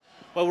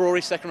Well,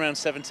 Rory, second round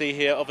 70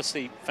 here.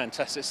 Obviously,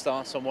 fantastic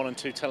starts on 1 and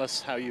 2. Tell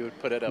us how you would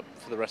put it up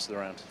for the rest of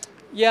the round.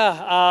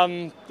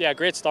 Yeah,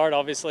 great start.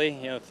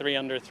 Obviously, 3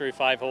 under through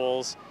 5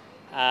 holes,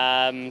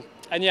 and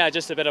yeah,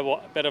 just a bit of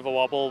a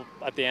wobble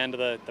at the end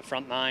of the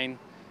front nine.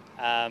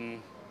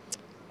 Um,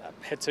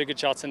 Hit 2 good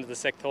shots into the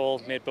sixth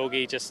hole, made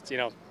bogey, just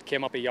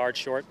came up a yard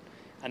short,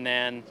 and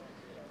then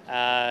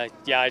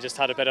I just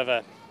had a bit of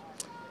a,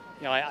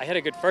 I hit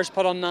a good first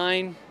putt on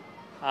 9.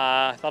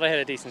 I thought I hit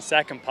a decent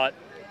second putt,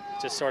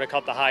 just sort of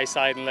caught the high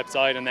side and lipped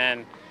out, and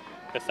then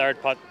the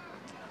third putt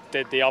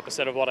did the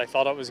opposite of what I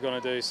thought it was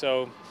going to do.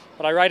 So,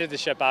 but I righted the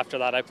ship after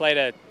that. I played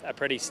a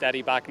pretty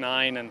steady back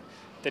 9 and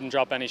didn't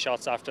drop any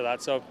shots after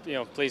that. So,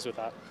 pleased with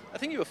that. I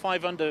think you were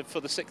 5 under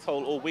for the 6th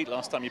hole all week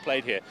last time you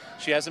played here.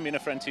 She hasn't been a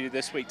friend to you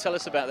this week. Tell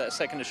us about that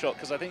second shot,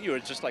 because I think you were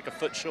just like a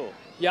foot short.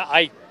 Yeah,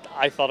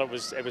 I thought it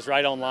was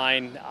right on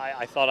line.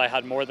 I thought I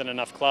had more than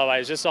enough club. I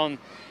was just on,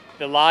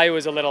 the lie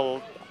was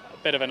a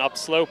bit of an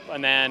upslope,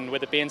 and then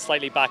with it being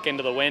slightly back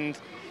into the wind,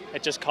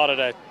 it just caught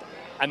it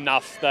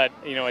enough that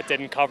it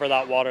didn't cover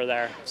that water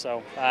there.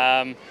 So,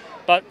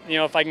 but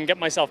if I can get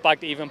myself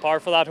back to even par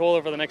for that hole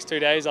over the next 2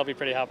 days, I'll be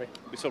pretty happy.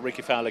 We saw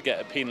Ricky Fowler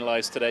get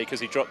penalised today because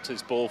he dropped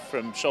his ball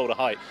from shoulder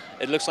height.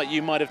 It looks like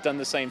you might have done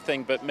the same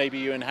thing, but maybe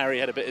you and Harry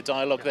had a bit of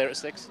dialogue there at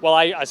 6. Well,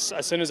 as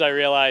soon as I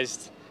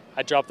realised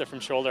I dropped it from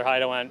shoulder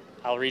height, I went,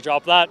 I'll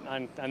redrop that,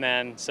 and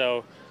then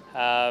so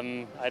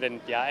I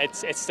didn't. Yeah,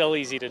 it's still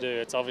easy to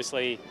do.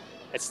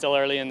 It's still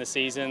early in the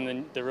season,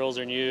 and the rules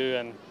are new,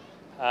 and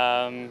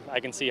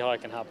I can see how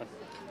it can happen.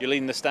 You're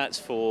leading the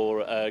stats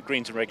for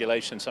greens and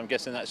regulation, so I'm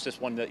guessing that's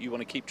just one that you want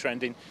to keep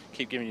trending,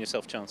 keep giving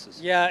yourself chances.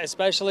 Yeah,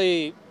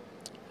 especially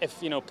if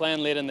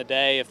playing late in the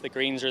day. If the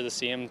greens are the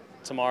same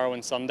tomorrow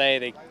and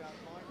Sunday,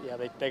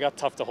 they got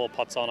tough to hold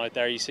putts on out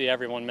there. You see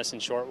everyone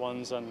missing short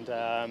ones, and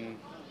the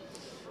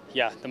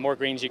more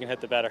greens you can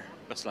hit, the better.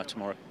 Best of luck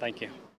tomorrow. Thank you.